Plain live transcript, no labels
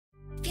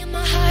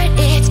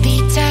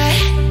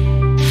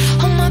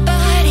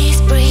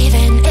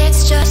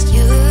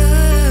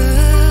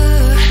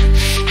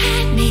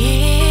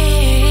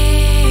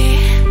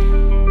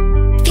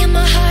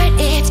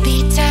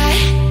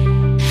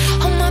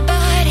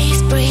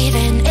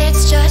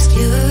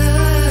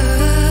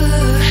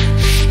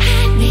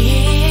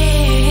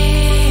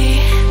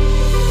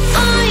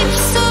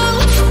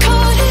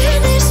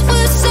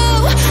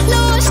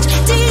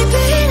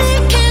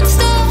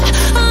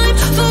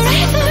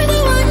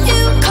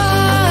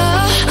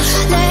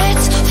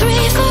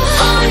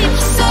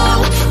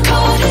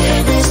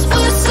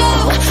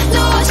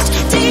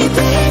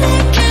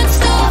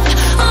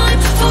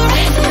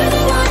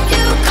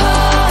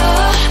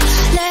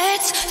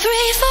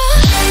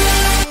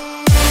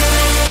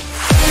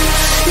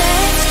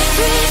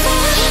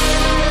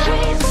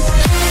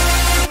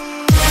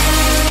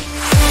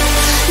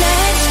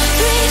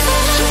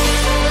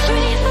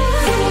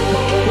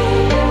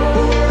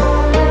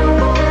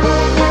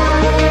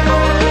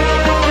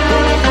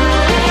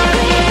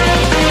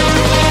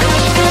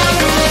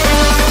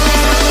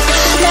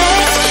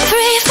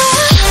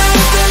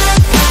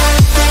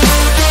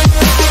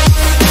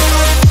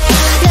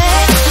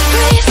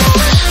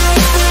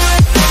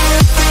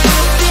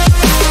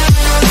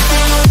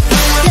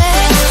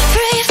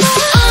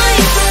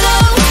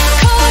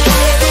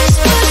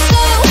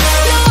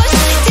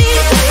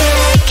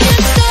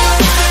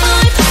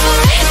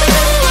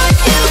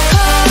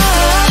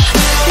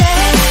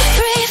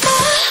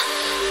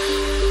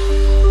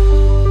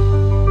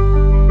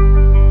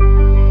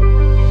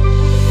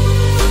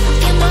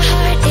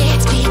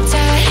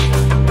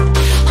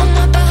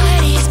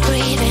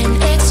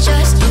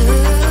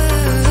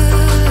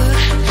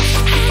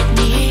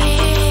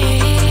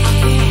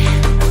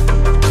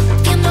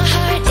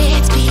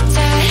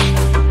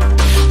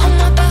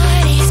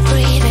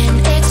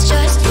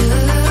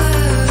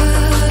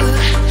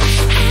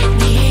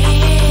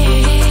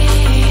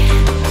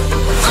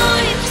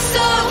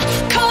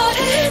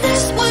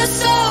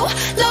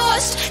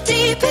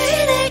deep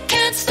in it,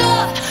 can't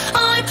stop.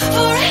 I'm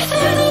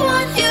forever the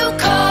one you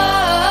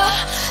call.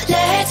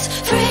 Let's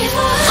free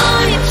fall.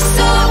 I'm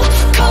so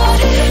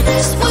caught in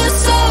this, we're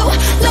so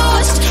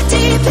lost.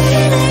 Deep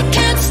in it,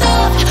 can't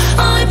stop.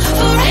 I'm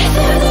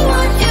forever the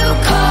one you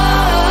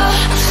call.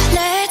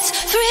 Let's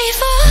free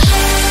fall.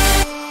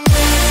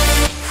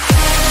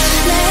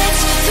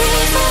 Let's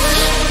free fall.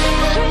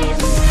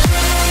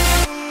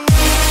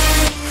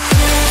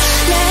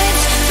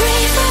 Let's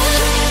free fall.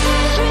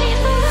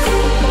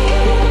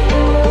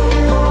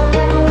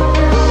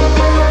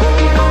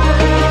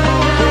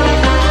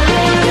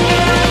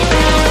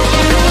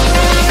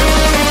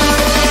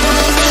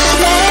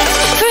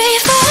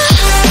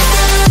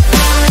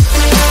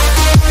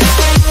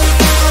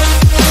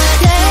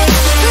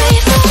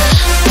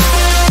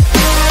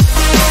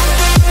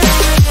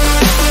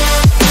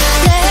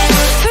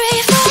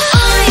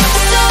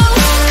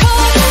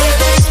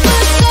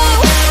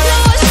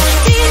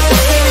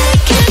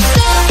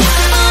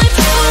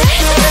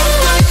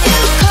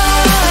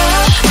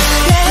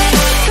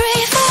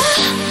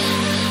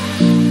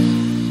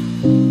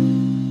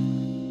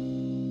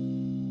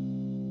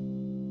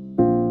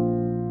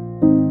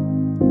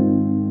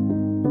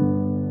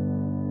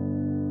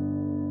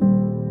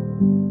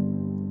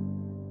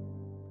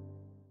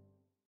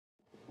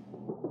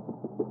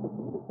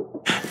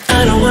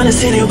 I don't wanna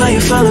see you while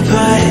you fall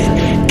apart.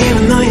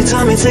 Even though you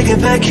told me to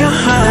get back your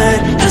heart,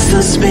 I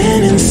still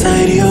spin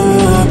inside your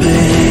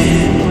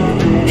orbit.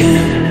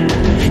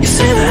 Yeah. You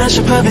say that I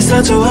should probably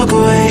start to walk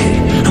away.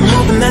 I'm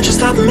hoping that you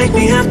stop and make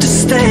me have to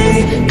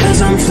stay,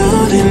 'cause I'm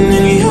floating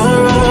in your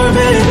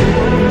orbit.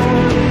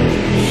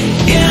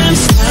 Yeah, I'm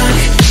stuck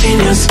in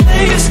your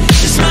space.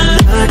 It's my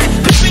luck,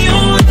 push me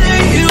away,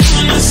 you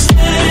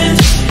understand.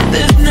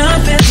 There's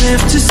nothing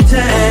left to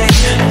say.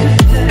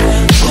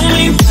 Pull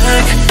me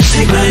back,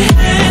 take my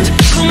hand,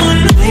 come on,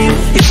 name,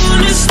 you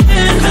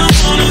understand, I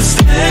wanna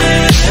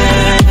stay.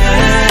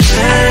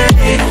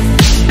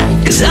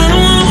 'Cause I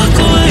don't wanna walk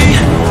away.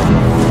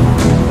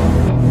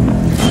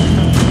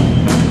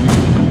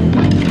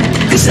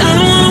 'Cause I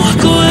don't wanna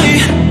walk away.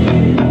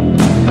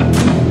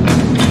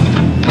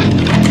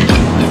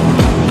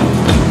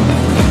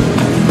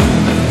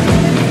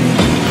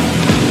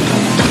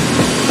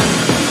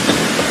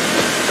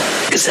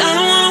 'Cause I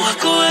don't wanna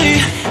walk away.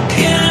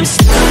 Yeah, I'm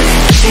stuck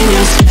in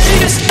your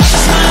space.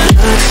 It's my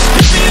luck,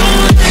 push me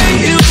away,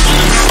 you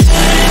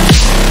understand.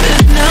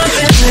 There's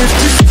nothing left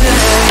to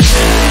say.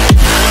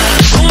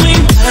 Pull me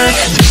back,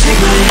 take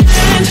my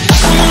hand,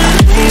 I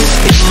wanna leave,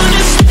 you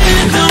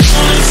understand, I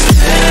wanna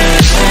stay.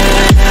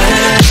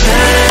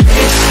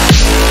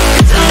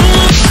 'Cause I don't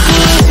wanna go.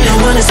 I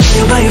don't wanna see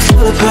you while you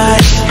fall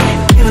apart.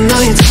 Even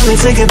though you told me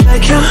to get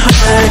back your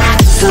heart,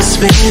 still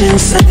spinning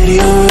inside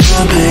your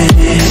orbit.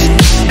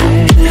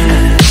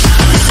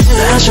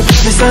 I should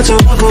probably start to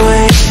walk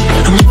away.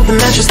 I'm hoping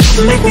that you stop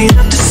and make me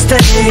have to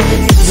stay,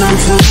 'cause I'm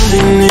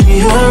floating in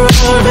your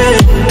orbit.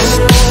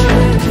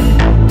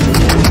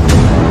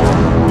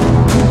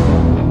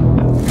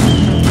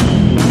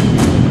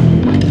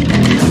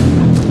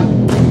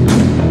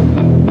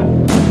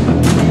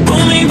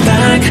 Pull me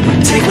back,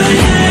 take my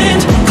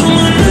hand, come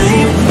on,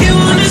 name, you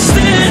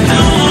understand, I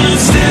wanna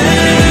stay.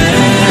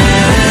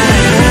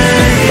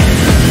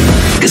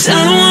 'Cause I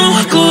don't wanna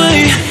walk away.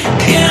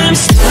 Yeah, I'm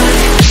stuck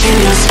in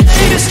your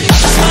space.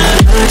 It's my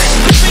luck,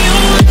 push me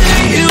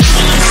away, you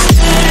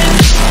understand.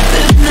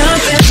 There's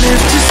nothing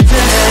left to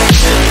say.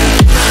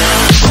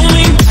 Pull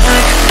me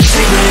back,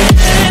 take my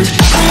hand,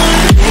 I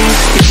wanna leave,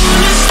 you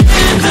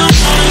understand, I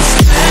wanna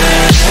stay.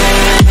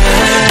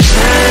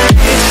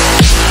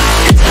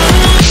 'Cause I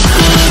don't wanna walk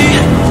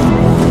away.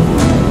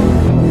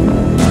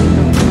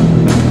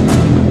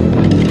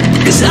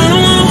 'Cause I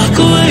don't wanna walk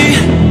away.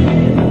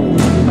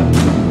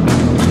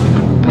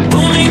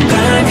 Pull me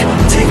back,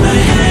 take my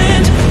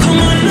hand, come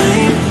on,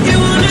 name, you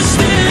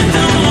understand,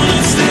 I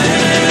wanna stay.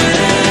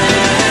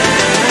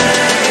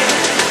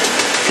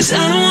 'Cause I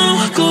don't wanna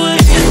walk away.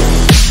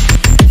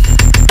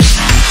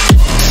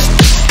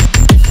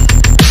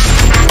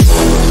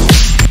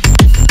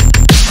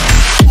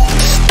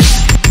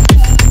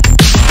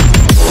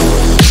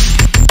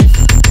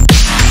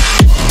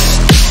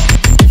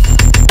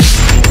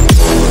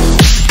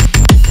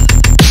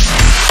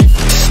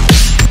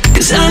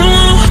 'Cause I don't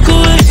wanna walk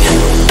away.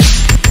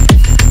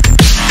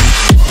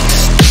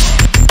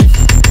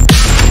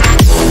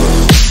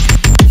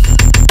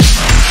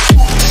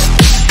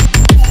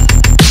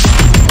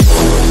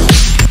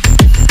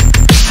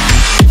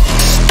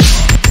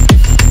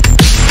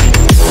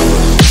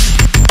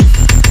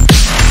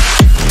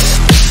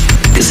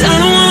 'Cause I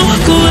don't wanna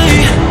walk away.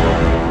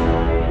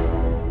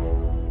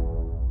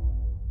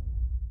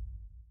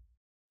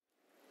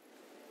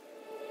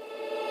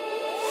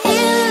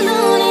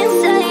 Alone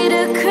inside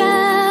a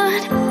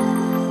crowd,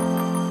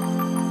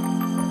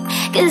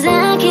 'cause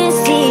I can't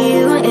see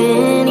you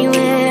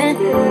anywhere.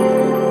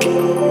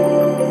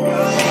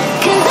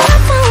 'Cause I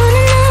don't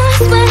wanna know, I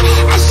swear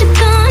I should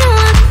go, no,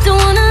 I don't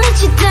wanna let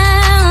you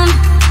down.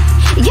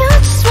 You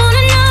just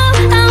wanna know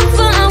how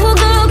far I will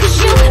go, 'cause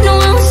you know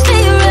I won't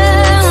stay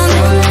around.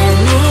 So let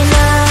me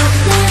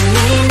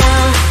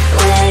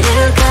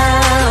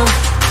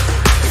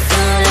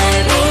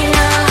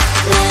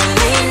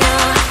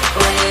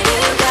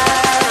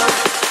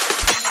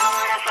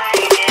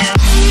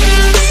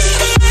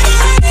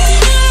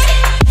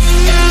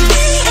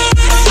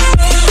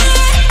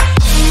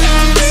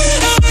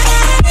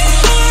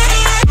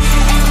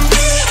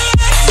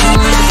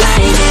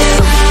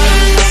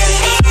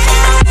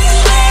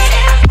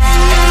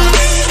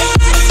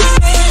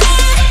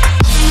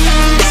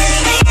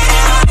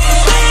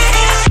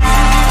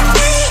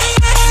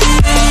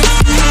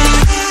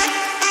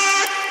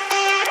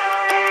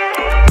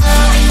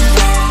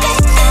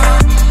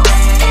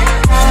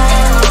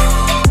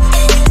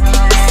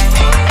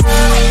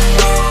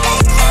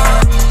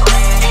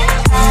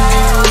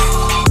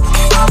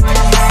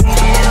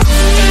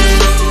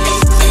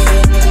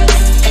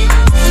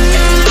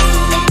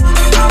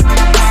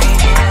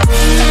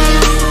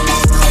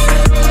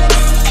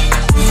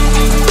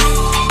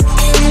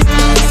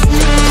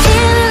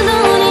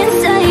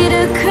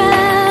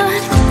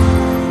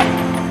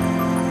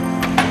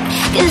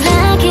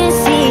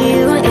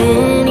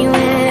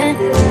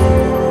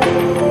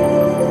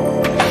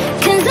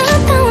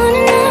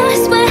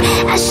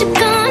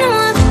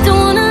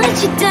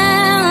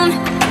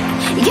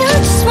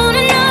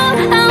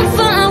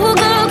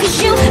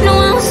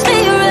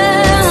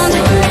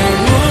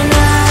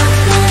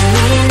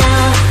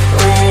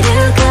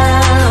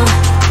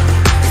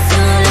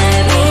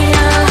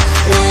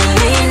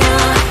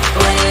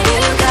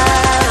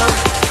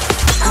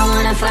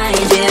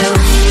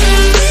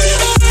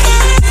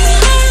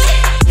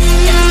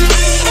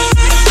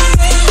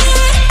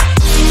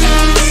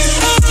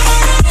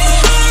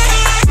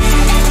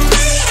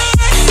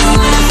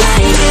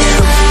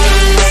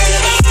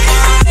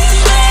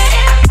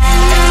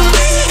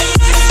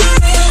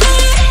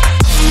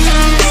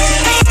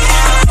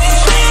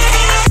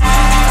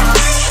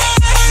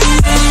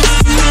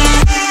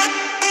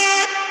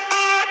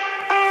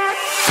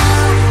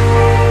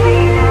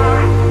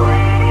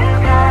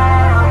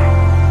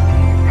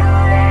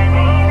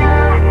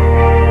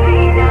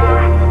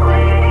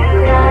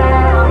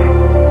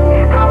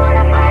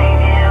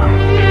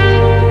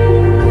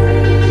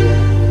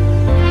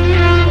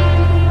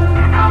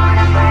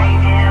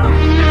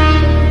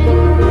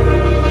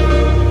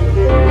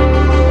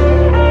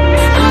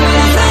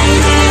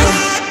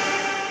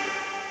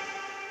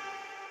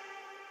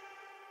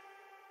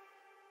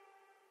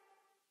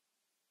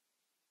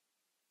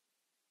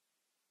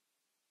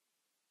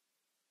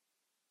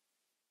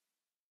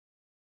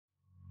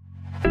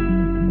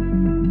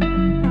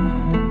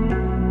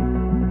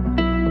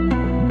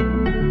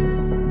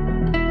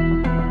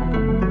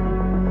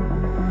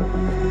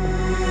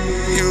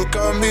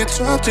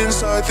trapped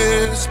inside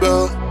this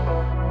spell.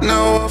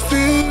 Now I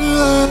feel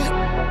it,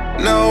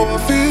 now I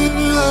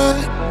feel it.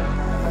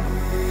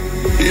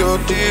 Your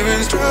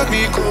demons drag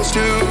me close to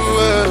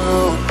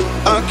hell.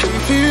 I can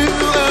feel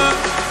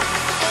it.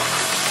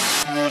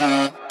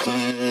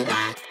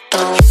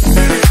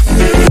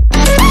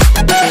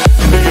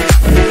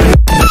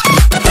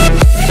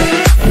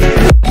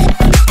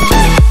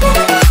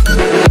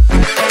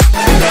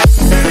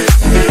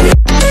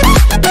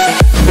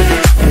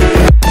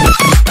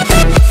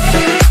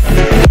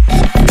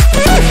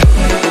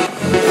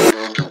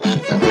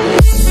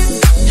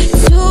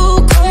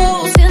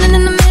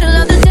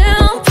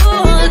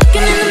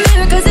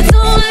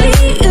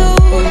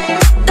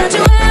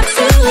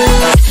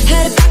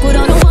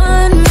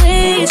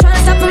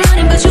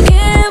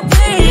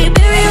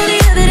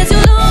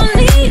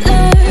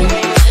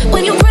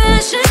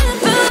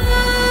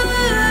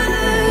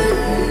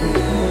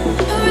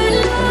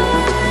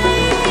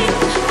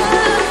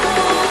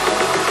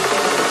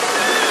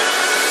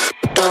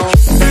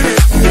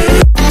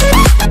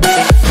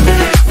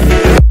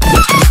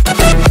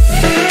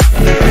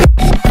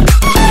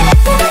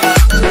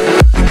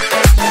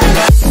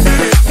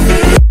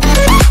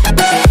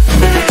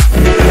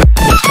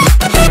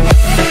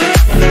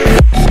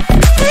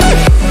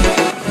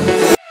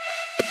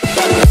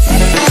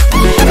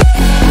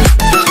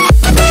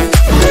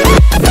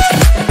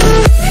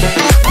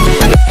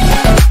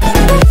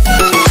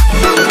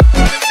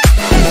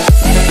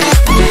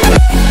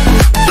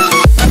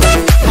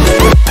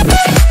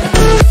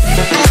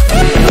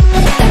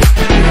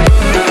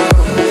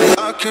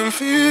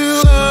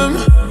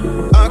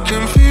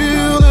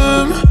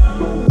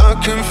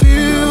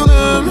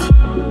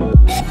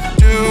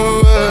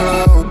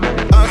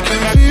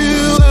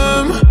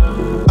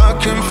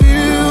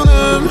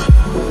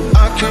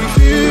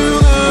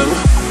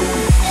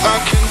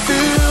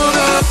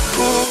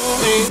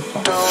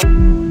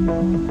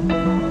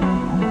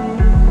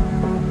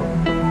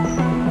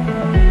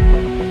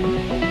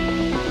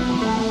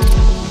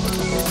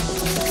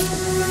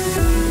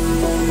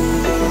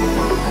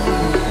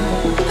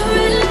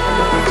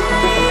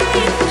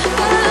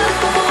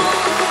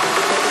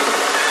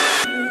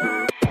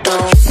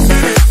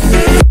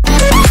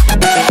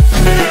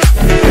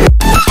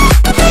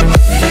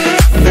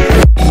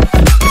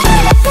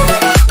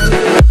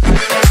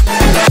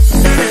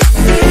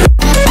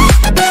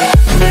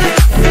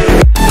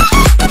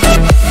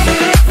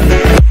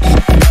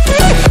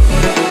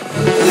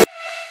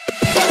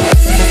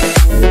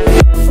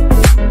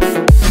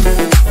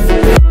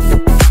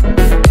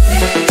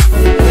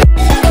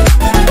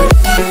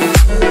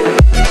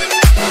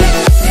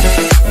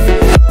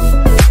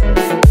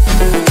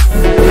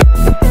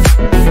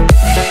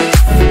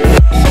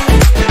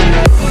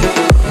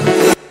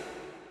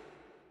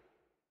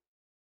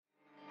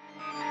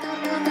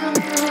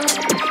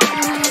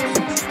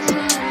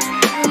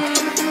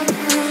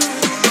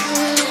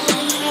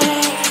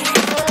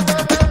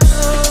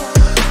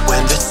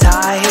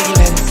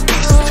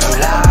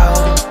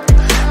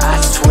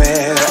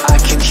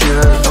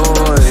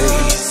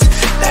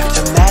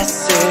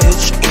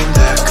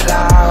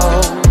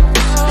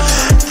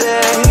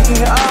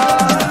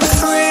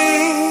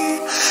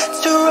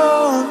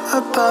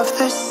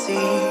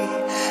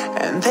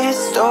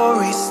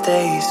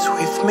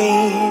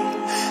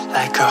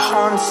 Like a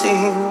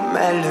haunting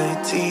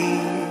melody.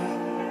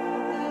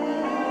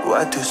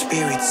 What do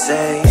spirits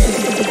say?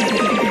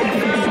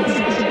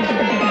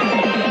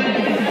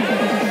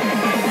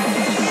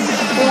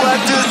 What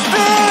do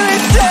spirits